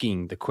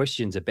asking the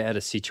questions about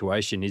a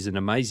situation is an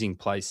amazing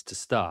place to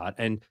start.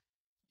 And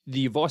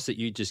the advice that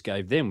you just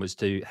gave them was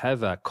to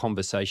have a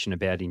conversation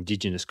about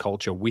Indigenous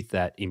culture with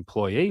that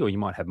employee, or you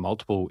might have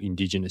multiple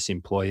Indigenous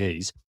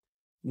employees.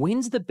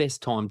 When's the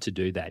best time to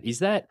do that? Is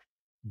that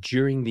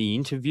during the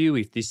interview,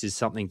 if this is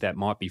something that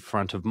might be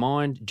front of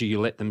mind? Do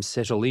you let them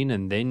settle in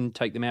and then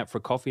take them out for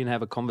a coffee and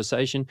have a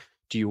conversation?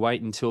 Do you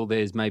wait until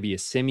there's maybe a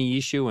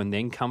semi-issue and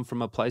then come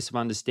from a place of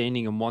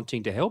understanding and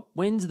wanting to help?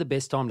 When's the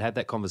best time to have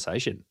that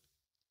conversation?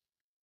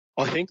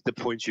 I think the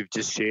points you've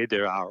just shared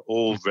there are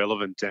all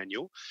relevant,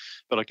 Daniel,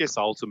 but I guess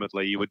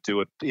ultimately you would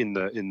do it in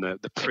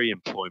the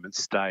pre-employment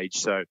stage.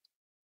 So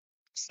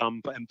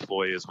some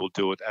employers will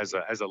do it as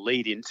a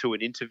lead into an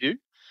interview.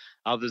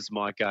 Others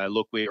might go,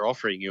 look, we're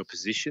offering you a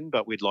position,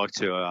 but we'd like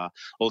to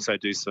also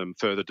do some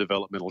further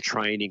developmental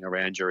training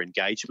around your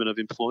engagement of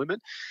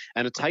employment.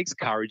 And it takes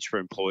courage for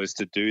employers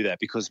to do that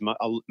because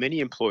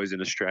many employers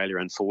in Australia,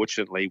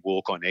 unfortunately,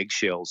 walk on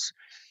eggshells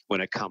when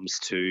it comes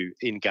to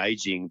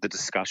engaging the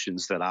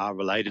discussions that are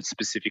related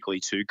specifically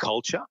to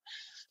culture.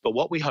 But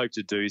what we hope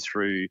to do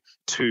through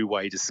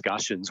two-way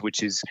discussions,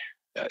 which is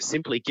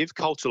simply give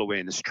cultural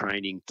awareness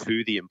training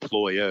to the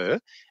employer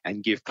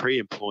and give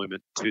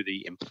pre-employment to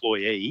the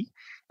employee,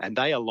 and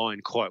they align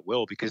quite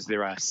well because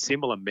there are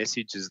similar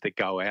messages that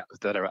go out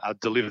that are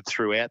delivered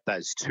throughout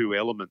those two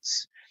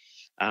elements.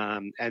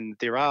 And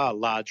there are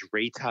large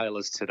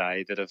retailers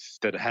today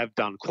that have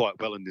done quite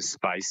well in this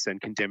space and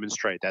can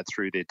demonstrate that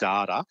through their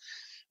data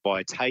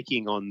by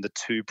taking on the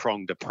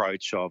two-pronged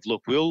approach of,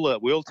 look,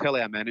 we'll tell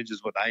our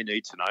managers what they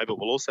need to know, but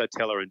we'll also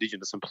tell our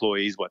Indigenous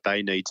employees what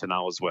they need to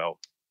know as well.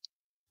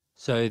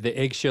 So the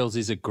eggshells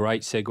is a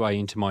great segue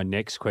into my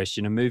next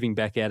question, and moving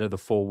back out of the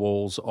four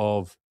walls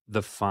of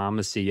the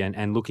pharmacy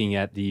and looking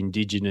at the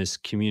Indigenous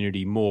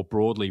community more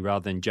broadly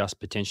rather than just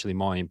potentially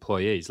my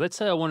employees. Let's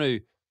say I want to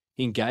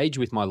engage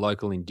with my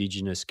local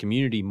Indigenous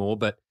community more,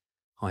 but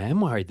I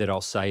am worried that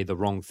I'll say the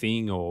wrong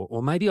thing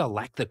or maybe I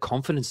lack the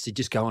confidence to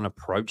just go and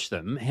approach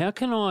them. How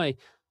can I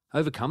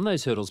overcome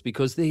those hurdles?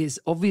 Because there's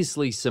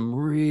obviously some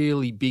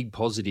really big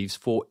positives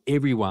for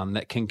everyone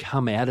that can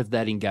come out of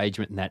that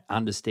engagement and that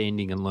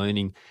understanding and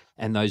learning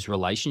and those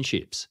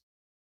relationships.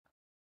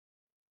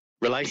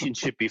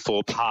 Relationship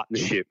before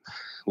partnership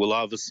will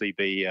obviously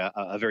be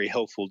a very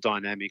helpful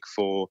dynamic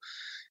for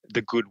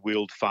the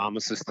good-willed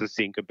pharmacist to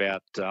think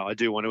about. I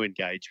do want to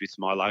engage with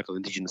my local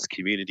Indigenous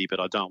community, but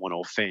I don't want to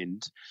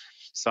offend.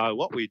 So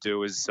what we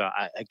do is,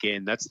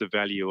 again, that's the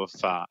value of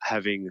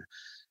having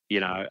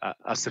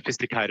a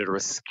sophisticated or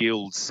a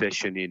skilled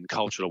session in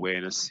cultural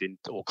awareness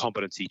or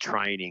competency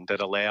training that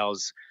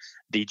allows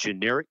the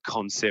generic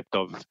concept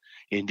of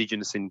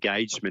Indigenous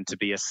engagement to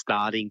be a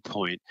starting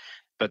point,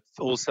 but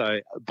also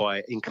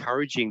by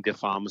encouraging the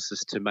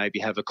pharmacist to maybe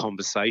have a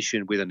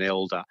conversation with an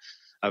elder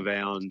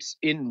around,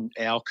 in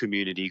our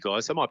community,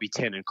 guys, it might be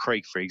Tennant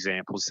Creek, for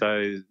example.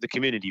 So the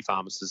community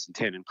pharmacists in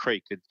Tennant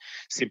Creek could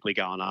simply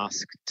go and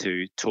ask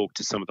to talk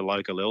to some of the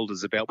local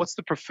elders about what's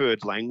the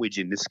preferred language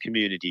in this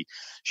community.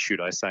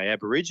 Should I say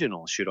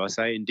Aboriginal? Should I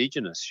say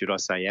Indigenous? Should I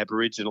say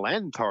Aboriginal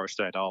and Torres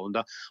Strait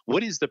Islander?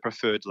 What is the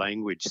preferred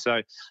language?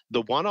 So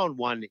the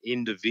one-on-one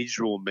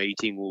individual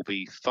meeting will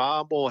be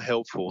far more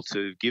helpful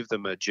to give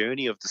them a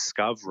journey of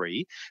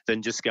discovery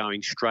than just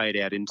going straight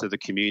out into the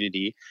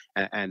community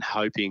and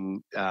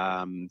hoping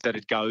that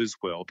it goes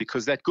well,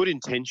 because that good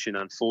intention,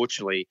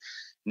 unfortunately,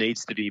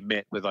 needs to be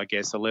met with, I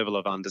guess, a level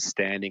of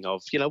understanding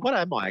of, what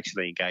am I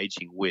actually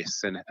engaging with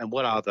and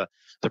what are the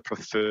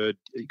preferred,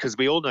 because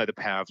we all know the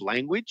power of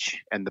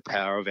language and the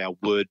power of our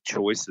word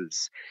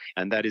choices.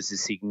 And that is a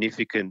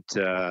significant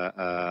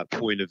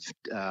point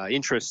of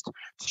interest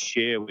to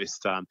share with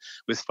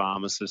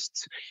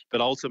pharmacists.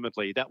 But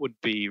ultimately, that would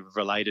be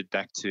related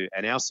back to,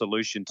 and our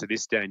solution to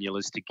this, Daniel,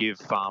 is to give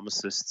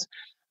pharmacists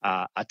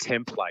a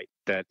template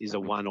that is a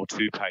 1 or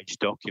 2 page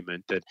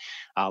document that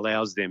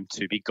allows them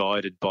to be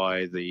guided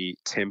by the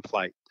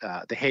template,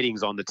 the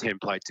headings on the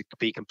template to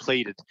be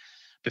completed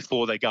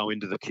before they go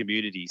into the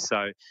community.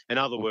 So, in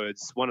other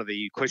words, one of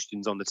the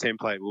questions on the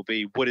template will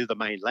be, what are the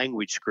main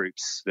language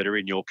groups that are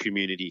in your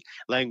community?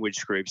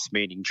 Language groups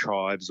meaning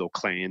tribes or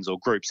clans or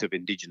groups of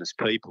Indigenous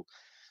people.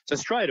 So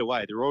straight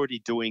away, they're already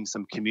doing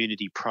some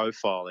community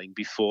profiling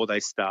before they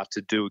start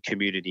to do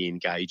community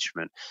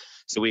engagement.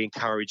 So we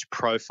encourage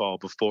profile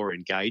before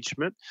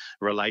engagement,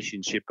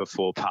 relationship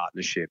before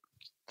partnership.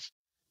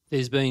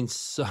 There's been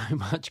so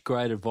much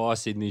great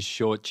advice in this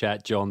short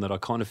chat, John, that I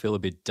kind of feel a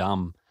bit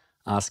dumb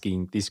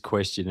asking this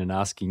question and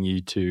asking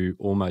you to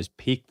almost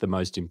pick the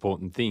most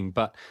important thing.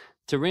 But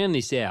to round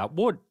this out,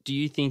 what do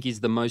you think is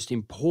the most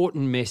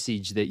important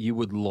message that you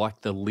would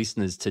like the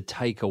listeners to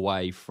take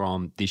away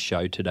from this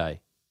show today?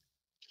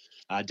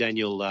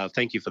 Daniel,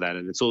 thank you for that.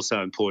 And it's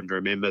also important to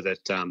remember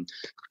that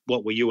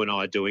what you and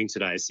I are doing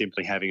today is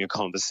simply having a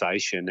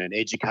conversation, and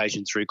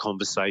education through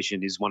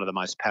conversation is one of the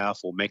most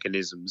powerful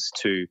mechanisms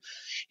to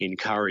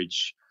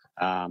encourage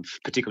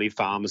particularly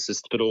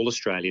pharmacists, but all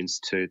Australians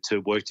to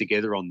work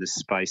together on this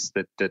space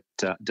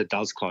that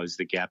does close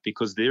the gap,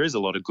 because there is a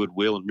lot of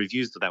goodwill, and we've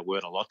used that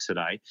word a lot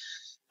today.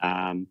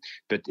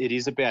 But it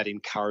is about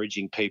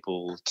encouraging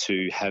people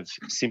to have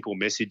simple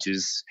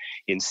messages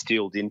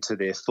instilled into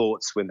their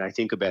thoughts when they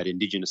think about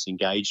Indigenous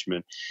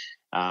engagement.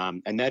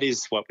 And that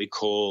is what we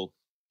call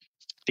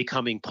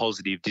becoming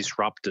positive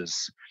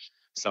disruptors.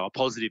 So a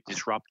positive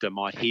disruptor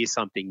might hear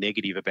something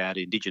negative about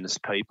Indigenous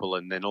people,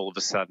 and then all of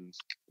a sudden,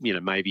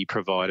 maybe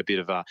provide a bit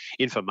of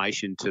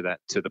information to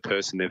the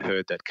person they've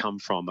heard that come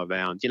from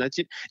around, do you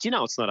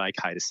know it's not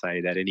okay to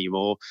say that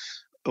anymore?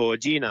 Or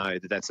do you know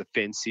that that's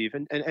offensive?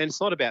 And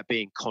it's not about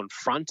being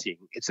confronting.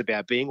 It's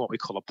about being what we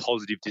call a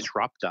positive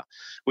disruptor,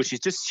 which is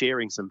just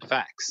sharing some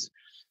facts.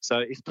 So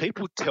if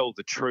people tell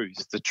the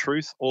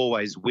truth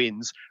always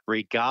wins,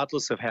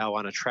 regardless of how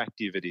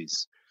unattractive it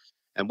is.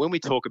 And when we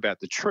talk about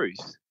the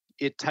truth,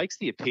 it takes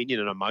the opinion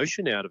and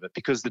emotion out of it,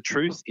 because the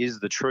truth is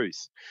the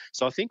truth.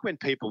 So I think when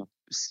people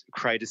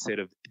create a set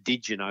of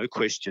did you know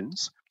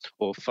questions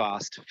or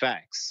fast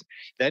facts,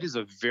 that is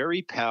a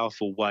very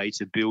powerful way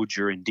to build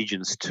your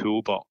Indigenous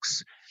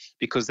toolbox,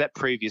 because that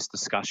previous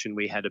discussion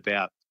we had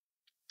about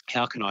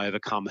how can I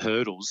overcome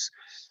hurdles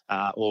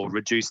or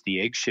reduce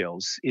the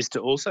eggshells is to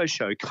also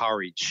show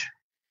courage.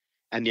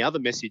 And the other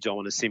message I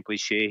want to simply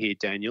share here,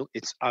 Daniel,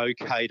 it's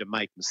okay to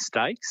make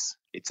mistakes.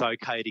 It's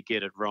okay to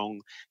get it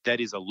wrong.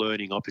 That is a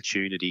learning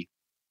opportunity.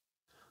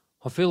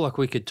 I feel like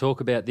we could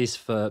talk about this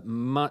for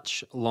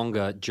much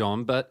longer,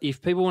 John, but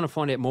if people want to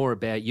find out more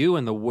about you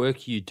and the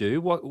work you do,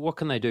 what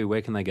can they do?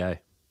 Where can they go?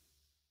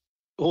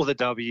 All the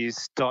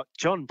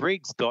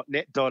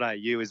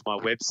W's.johnbriggs.net.au is my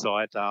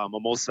website.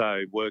 I'm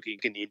also working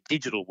in the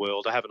digital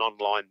world. I have an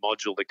online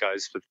module that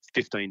goes for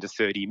 15 to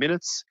 30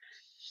 minutes.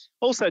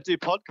 Also do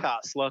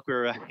podcasts like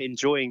we're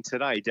enjoying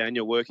today,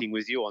 Daniel, working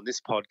with you on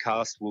this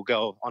podcast. We'll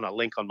go on a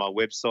link on my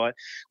website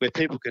where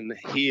people can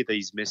hear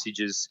these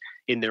messages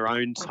in their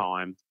own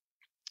time.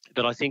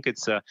 But I think it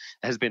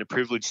has been a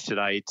privilege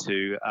today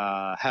to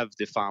have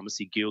the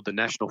Pharmacy Guild, the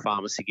National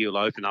Pharmacy Guild,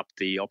 open up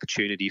the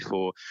opportunity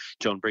for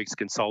John Briggs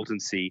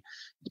Consultancy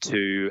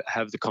to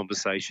have the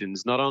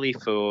conversations, not only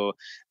for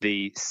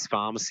the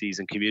pharmacies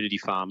and community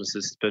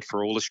pharmacists, but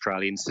for all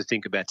Australians to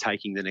think about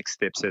taking the next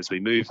steps as we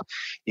move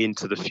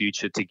into the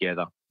future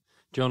together.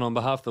 John, on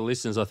behalf of the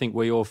listeners, I think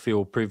we all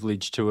feel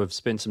privileged to have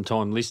spent some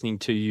time listening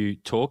to you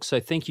talk.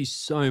 So thank you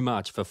so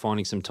much for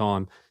finding some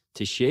time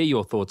to share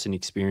your thoughts and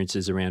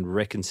experiences around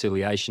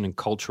reconciliation and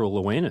cultural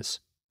awareness.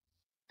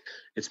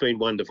 It's been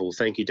wonderful.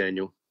 Thank you,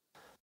 Daniel.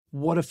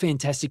 What a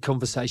fantastic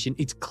conversation.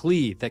 It's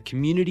clear that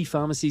community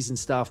pharmacies and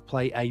staff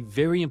play a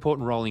very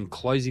important role in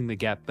closing the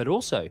gap, but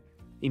also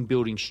in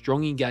building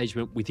strong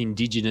engagement with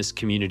Indigenous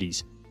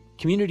communities.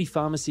 Community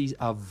pharmacies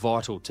are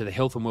vital to the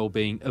health and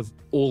wellbeing of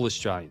all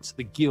Australians.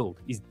 The Guild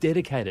is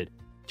dedicated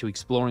to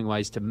exploring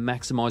ways to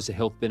maximise the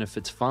health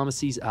benefits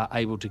pharmacies are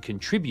able to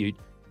contribute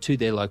to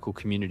their local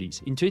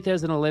communities. In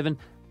 2011,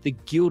 the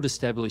Guild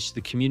established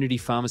the Community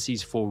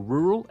Pharmacies for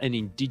Rural and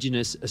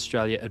Indigenous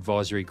Australia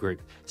Advisory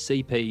Group,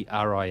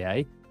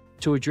 CPRIA,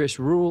 to address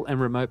rural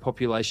and remote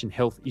population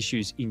health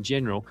issues in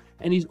general,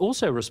 and is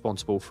also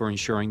responsible for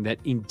ensuring that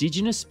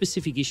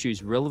Indigenous-specific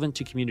issues relevant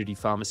to community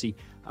pharmacy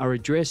are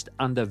addressed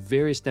under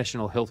various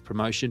national health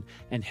promotion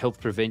and health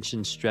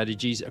prevention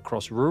strategies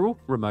across rural,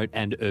 remote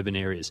and urban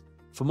areas.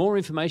 For more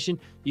information,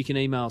 you can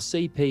email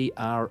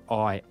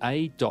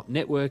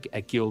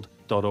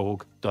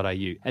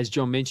cpria.network@guild.org.au. As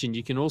John mentioned,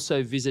 you can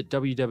also visit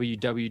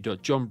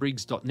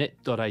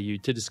www.johnbriggs.net.au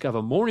to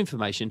discover more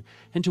information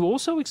and to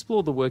also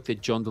explore the work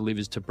that John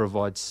delivers to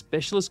provide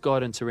specialist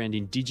guidance around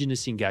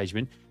Indigenous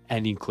engagement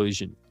and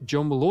inclusion.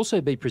 John will also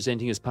be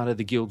presenting as part of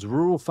the Guild's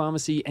Rural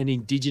Pharmacy and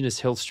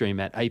Indigenous Health Stream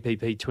at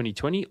APP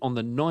 2020 on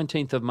the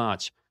 19th of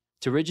March.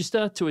 To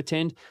register to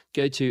attend,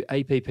 go to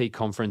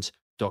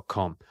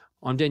appconference.com.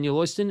 I'm Daniel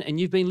Oyston, and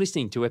you've been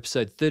listening to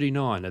episode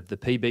 39 of the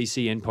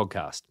PBCN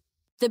podcast.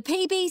 The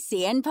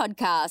PBCN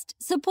podcast,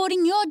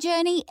 supporting your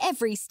journey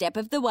every step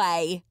of the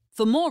way.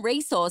 For more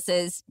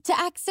resources, to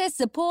access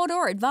support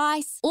or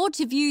advice, or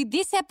to view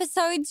this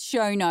episode's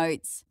show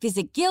notes,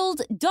 visit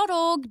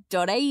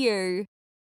guild.org.au.